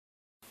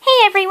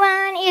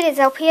everyone, it is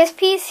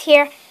LPSPs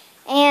here,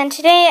 and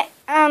today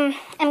I'm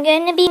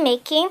going to be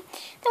making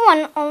the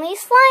one only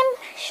slime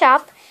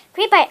shop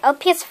created by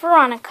LPS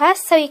Veronica,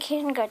 so you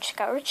can go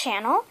check out her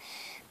channel.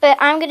 But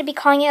I'm going to be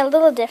calling it a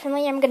little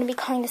differently. I'm going to be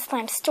calling the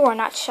slime store,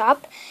 not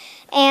shop.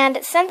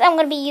 And since I'm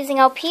going to be using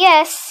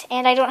LPS,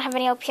 and I don't have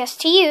any LPS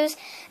to use,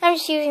 I'm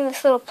just using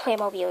this little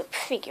Playmobil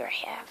figure I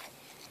have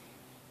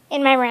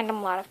in my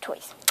random lot of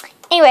toys.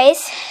 Anyways,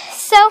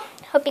 so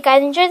hope you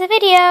guys enjoy the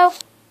video.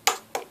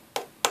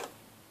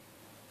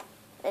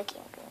 Okay,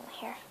 I'm going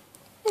here.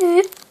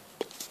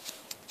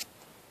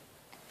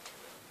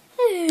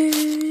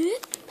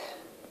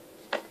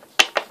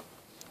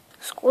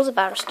 School's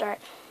about to start.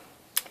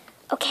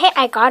 Okay,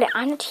 I got it.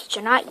 I'm the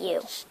teacher, not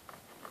you.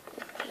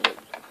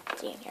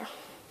 See in here.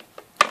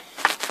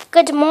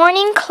 Good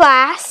morning,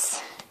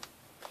 class.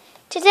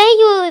 Today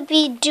you will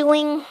be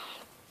doing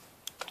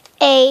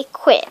a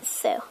quiz.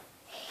 So,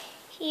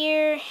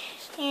 here,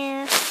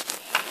 and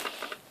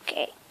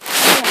okay.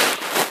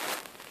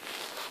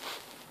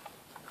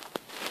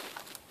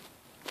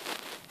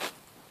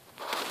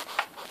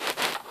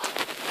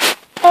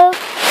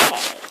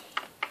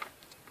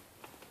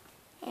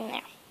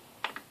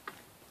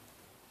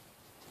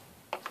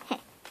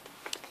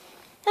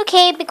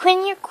 Okay,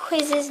 begin your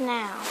quizzes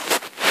now.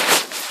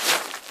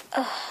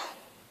 Ugh.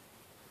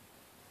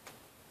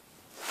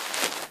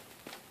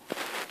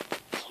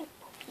 Can't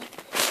believe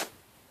it.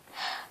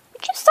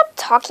 Would you stop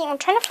talking? I'm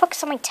trying to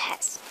focus on my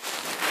test.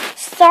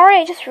 Sorry,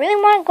 I just really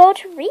want to go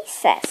to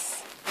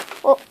recess.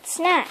 Well,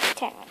 snack,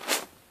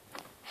 technically.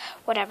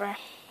 Whatever.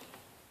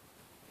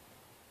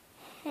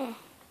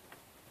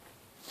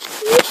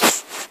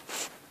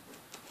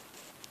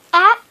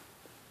 At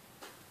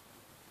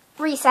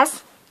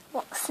recess.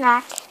 Well,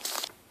 snack.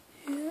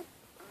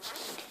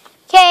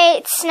 Okay,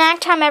 it's snack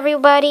time,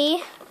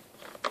 everybody.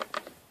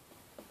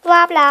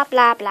 Blah blah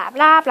blah blah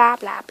blah blah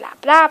blah blah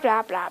blah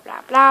blah blah blah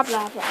blah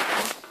blah blah.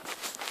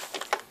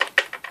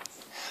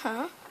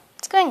 Huh?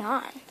 What's going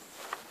on?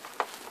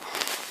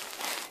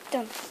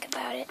 Don't think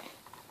about it.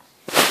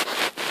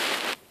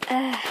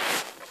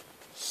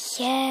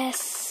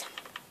 Yes.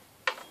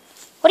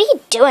 What are you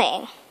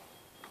doing?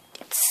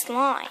 It's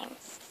slime.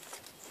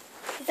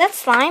 Is that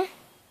slime?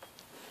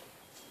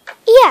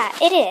 Yeah,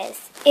 it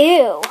is.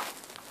 Ew.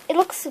 It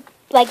looks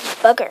like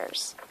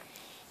boogers.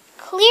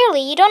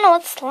 Clearly, you don't know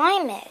what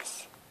slime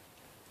is.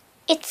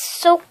 It's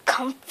so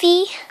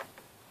comfy.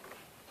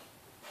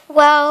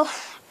 Well,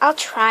 I'll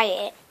try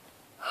it.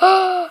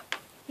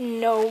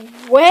 No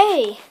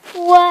way.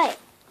 What?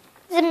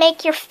 Does it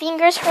make your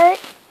fingers hurt?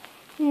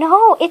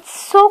 No, it's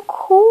so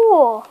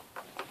cool.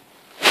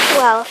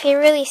 Well, if you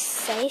really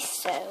say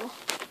so.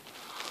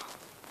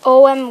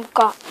 OM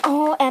God.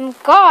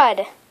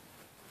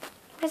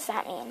 What does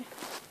that mean?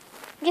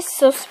 I'm just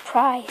so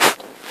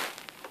surprised.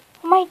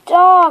 Oh, my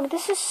dog,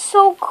 this is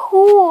so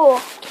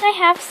cool. Can I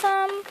have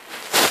some?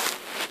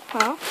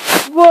 Huh?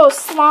 Whoa,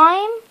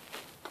 slime?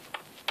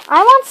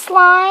 I want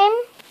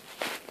slime.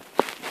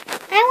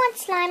 I want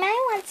slime, I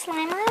want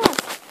slime, I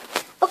want slime.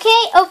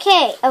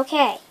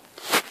 Okay.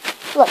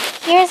 Look,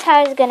 here's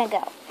how it's gonna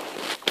go.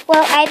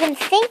 Well, I've been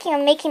thinking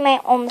of making my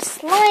own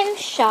slime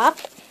shop.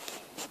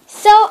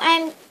 So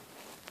I'm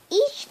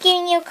each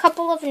giving you a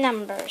couple of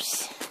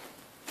numbers.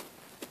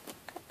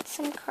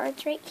 Some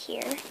cards right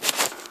here.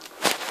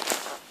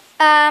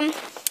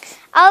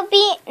 I'll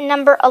be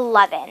number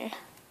 11.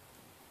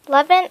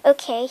 11?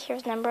 Okay,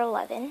 here's number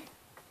 11.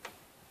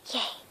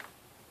 Yay.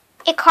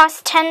 It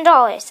costs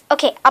 $10.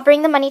 Okay, I'll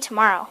bring the money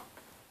tomorrow.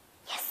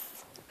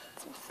 Yes.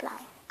 Some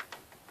slime.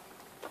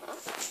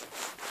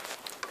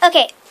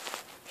 Okay,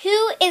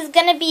 who is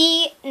gonna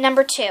be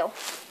number 2?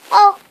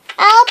 Oh,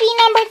 I'll be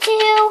number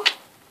 2.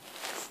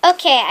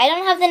 Okay, I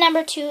don't have the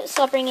number 2,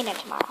 so I'll bring it in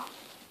tomorrow.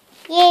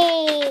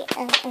 Yay!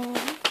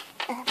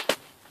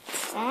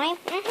 Slime?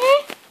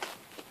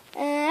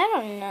 I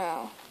don't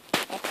know.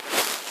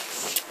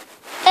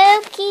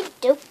 Okie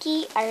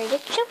dokie,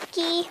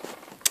 artichoke.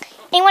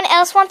 Anyone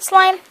else want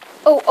slime?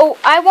 Oh,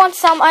 I want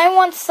some.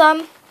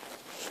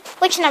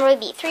 Which number would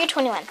be? 3 or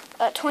 21?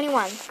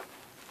 21.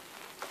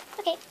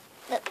 Okay,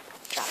 look,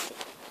 drop it.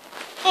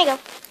 There you go.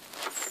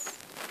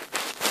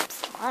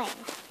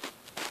 Slime.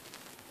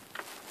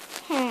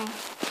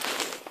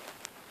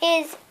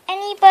 Is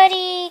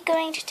anybody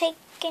going to take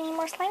any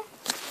more slime?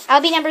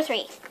 I'll be number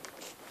 3.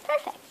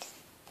 Perfect.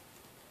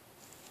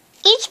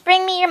 Each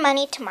bring me your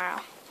money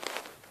tomorrow.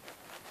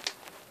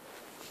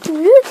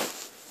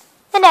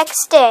 The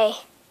next day.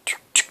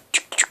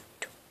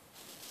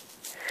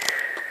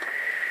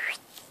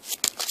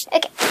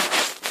 Okay.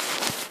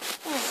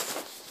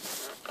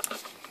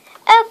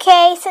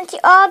 Okay, since you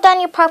all done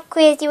your pop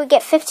quiz, you will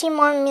get 15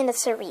 more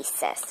minutes of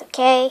recess,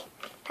 okay?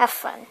 Have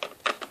fun.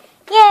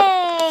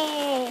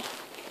 Yay!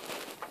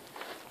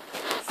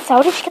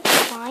 So, did you get the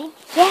slime?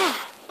 Yeah.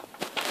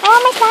 I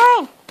want my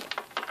slime.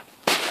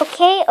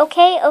 Okay.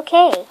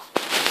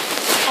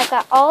 I've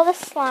got all the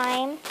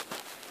slime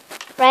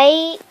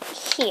right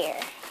here.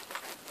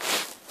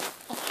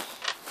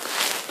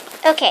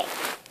 Okay.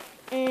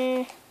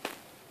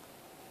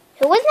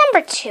 Who was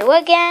number 2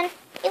 again?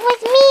 It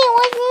was me.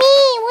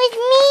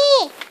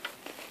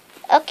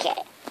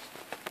 Okay.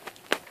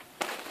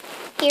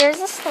 Here's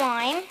a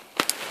slime.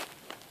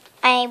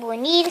 I will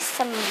need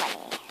some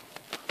money.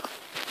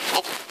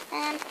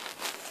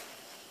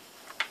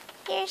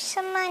 Here's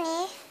some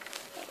money.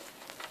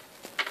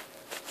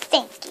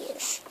 Thank you.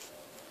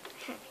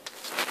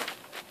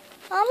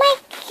 Oh my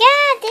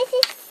god, this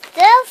is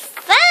so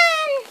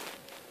fun!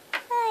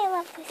 Oh, I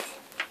love this.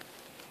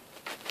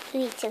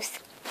 Ooh, it's so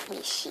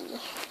squishy.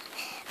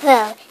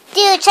 Whoa,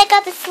 dude, check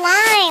out the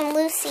slime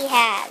Lucy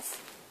has.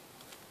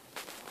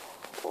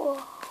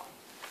 Whoa.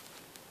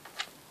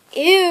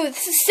 Ew,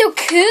 this is so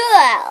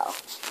cool.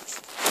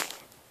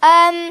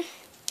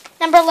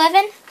 Number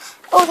 11?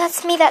 Oh,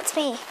 that's me.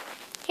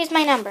 Here's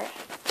my number.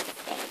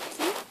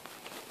 Thanks.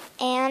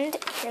 And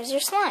here's your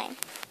slime.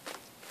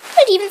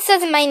 It even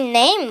says my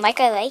name, like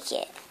I like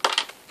it.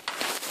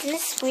 In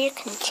this weird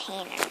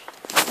container.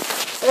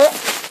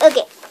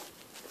 Okay,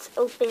 let's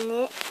open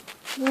it.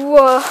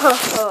 Whoa.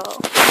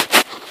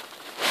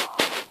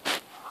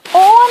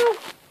 Oh my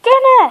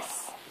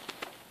goodness.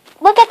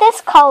 Look at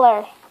this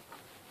color.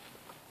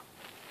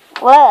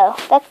 Whoa,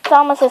 that's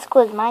almost as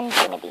cool as mine's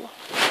gonna be.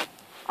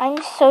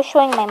 I'm so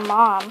showing my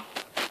mom.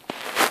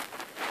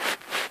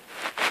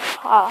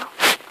 Oh.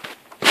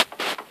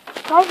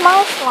 Where's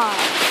my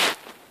slime?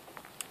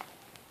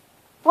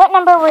 What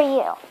number were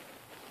you?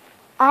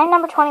 I'm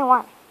number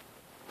 21.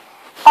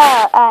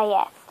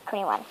 Yes,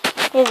 21.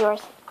 Here's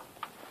yours.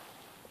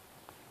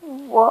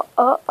 Whoa,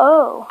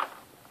 oh.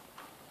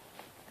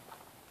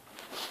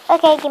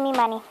 Okay, give me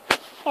money.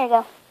 Here you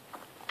go.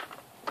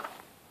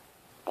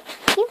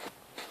 Thank you.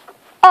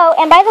 Oh,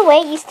 and by the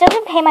way, you still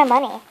didn't pay my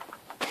money.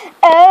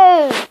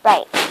 Oh,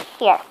 right.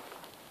 Here.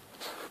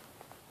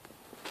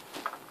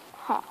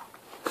 Huh.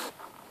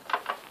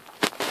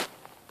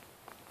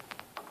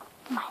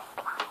 My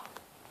slime.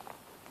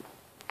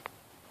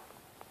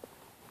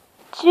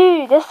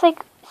 Dude, that's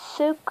like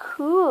so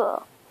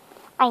cool.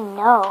 I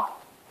know.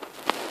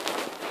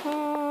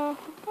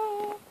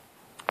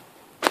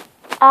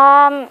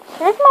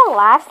 Here's my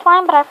last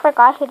slime, but I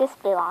forgot who this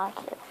belonged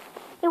to.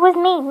 It was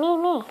me.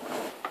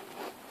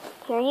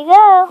 Here you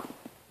go.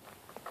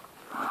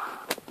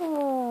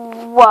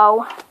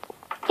 Whoa.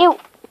 Ew.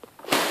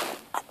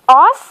 It's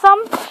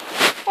awesome.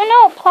 Oh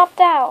no, it plopped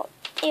out.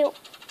 Ew.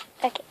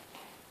 Okay.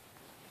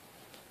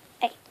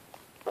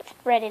 Let's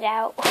spread it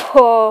out.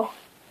 Oh.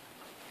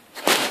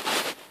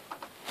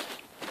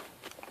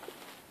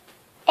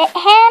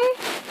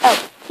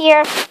 Oh,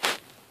 here.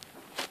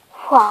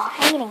 Whoa,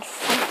 I'm getting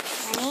so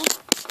much money.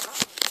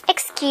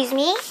 Excuse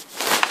me.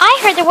 I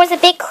heard there was a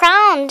big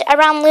crowd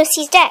around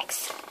Lucy's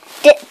desk.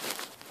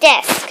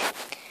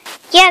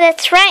 Yeah,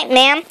 that's right,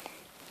 ma'am.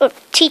 Oh,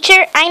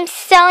 teacher, I'm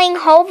selling a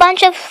whole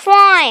bunch of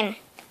slime.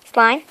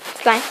 Slime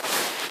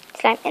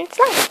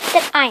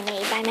that I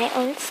made by my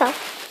own self.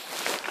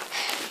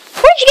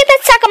 Where'd you get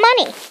that sack of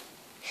money?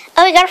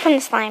 Oh, I got it from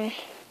the slime.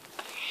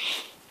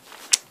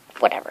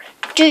 Whatever.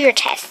 Do your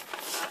test.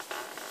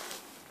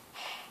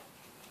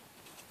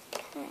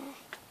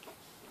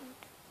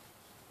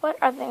 What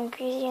are the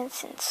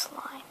ingredients in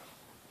slime?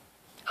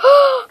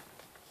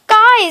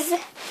 Guys,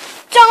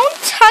 don't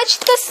touch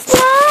the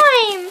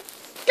slime.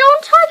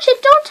 Don't touch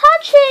it. Don't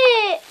touch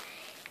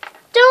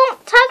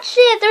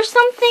it. There's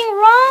something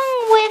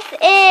wrong with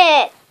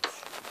it.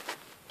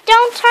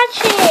 Don't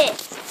touch it.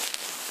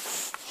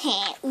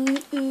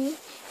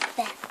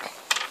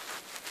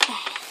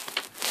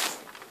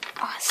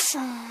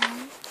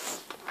 Awesome.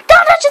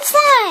 Don't touch the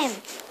slime.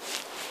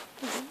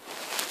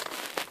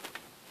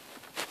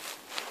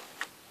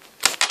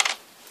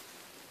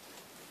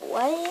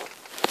 What?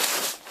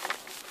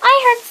 I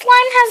heard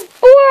slime has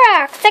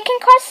borax that can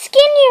cause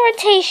skin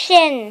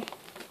irritation.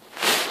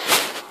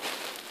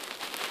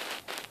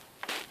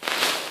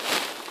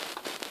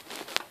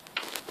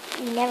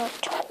 You never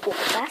told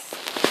us.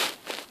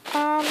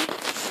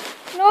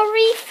 No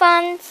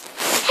refunds.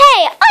 Hey,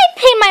 I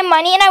paid my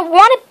money and I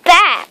want it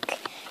back.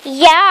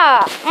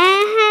 Yeah.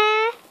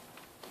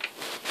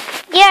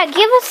 Yeah,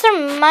 give us our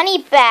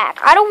money back.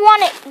 I don't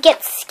want to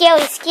get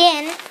scaly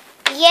skin.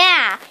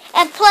 Yeah,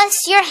 and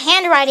plus your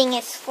handwriting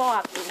is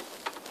sloppy.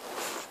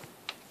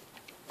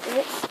 Is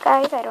it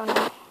guys? I don't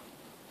know.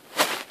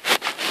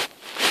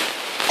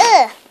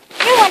 Ugh!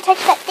 You won't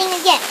touch that thing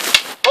again.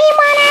 We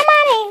want our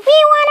money!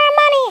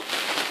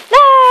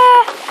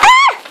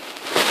 Ah!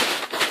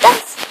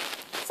 That's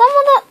some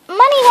of the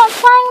money that's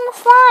flying in the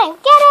slime.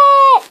 Get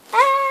it!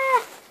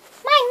 Ah!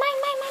 Mine! My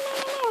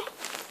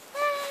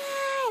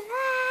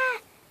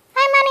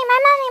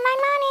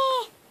money!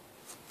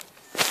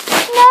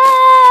 No!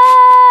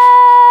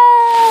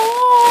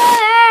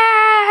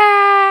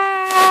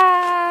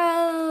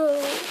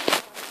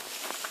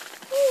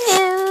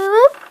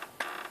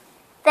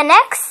 The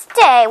next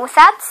day,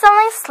 without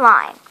selling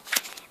slime.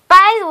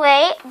 By the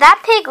way,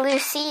 that pig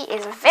Lucy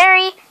is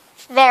very,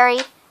 very,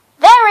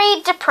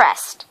 very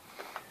depressed.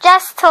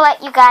 Just to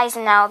let you guys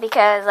know,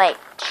 because, like,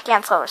 she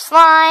can't sell her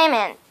slime,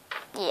 and,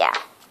 yeah.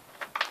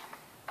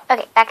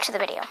 Okay, back to the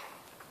video.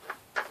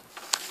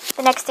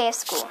 The next day of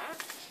school.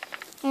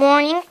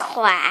 Morning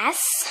class.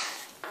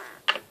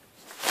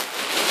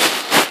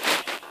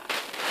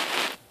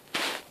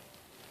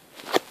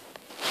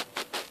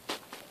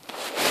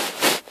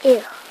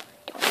 Ew.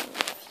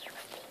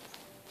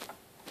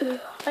 Ugh,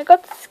 I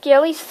got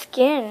scaly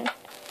skin.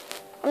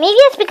 Maybe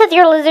it's because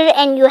you're a lizard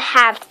and you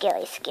have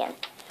scaly skin.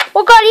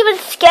 Well, God even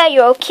scare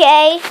you,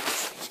 okay?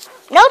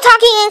 No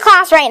talking in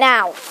class right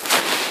now.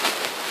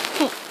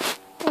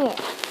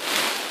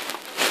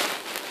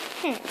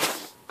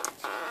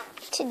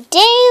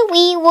 Today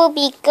we will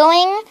be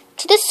going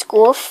to the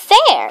school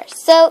fair.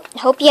 So,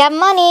 hope you have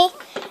money.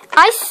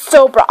 I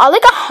so brought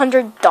like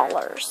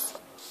 $100.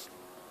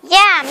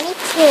 Yeah, me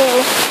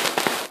too.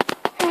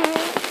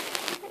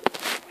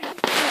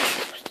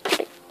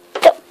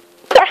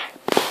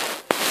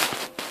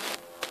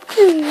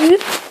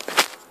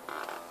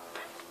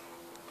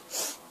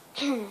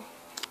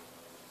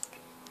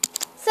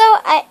 So,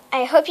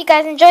 I hope you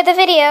guys enjoyed the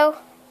video.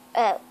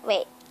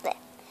 Wait.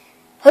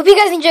 Hope you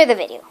guys enjoyed the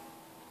video.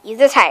 Use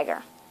the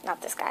tiger,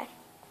 not this guy.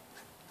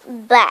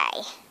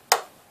 Bye.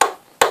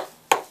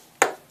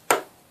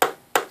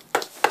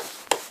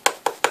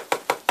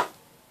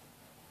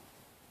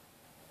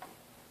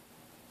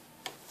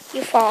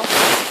 You fall.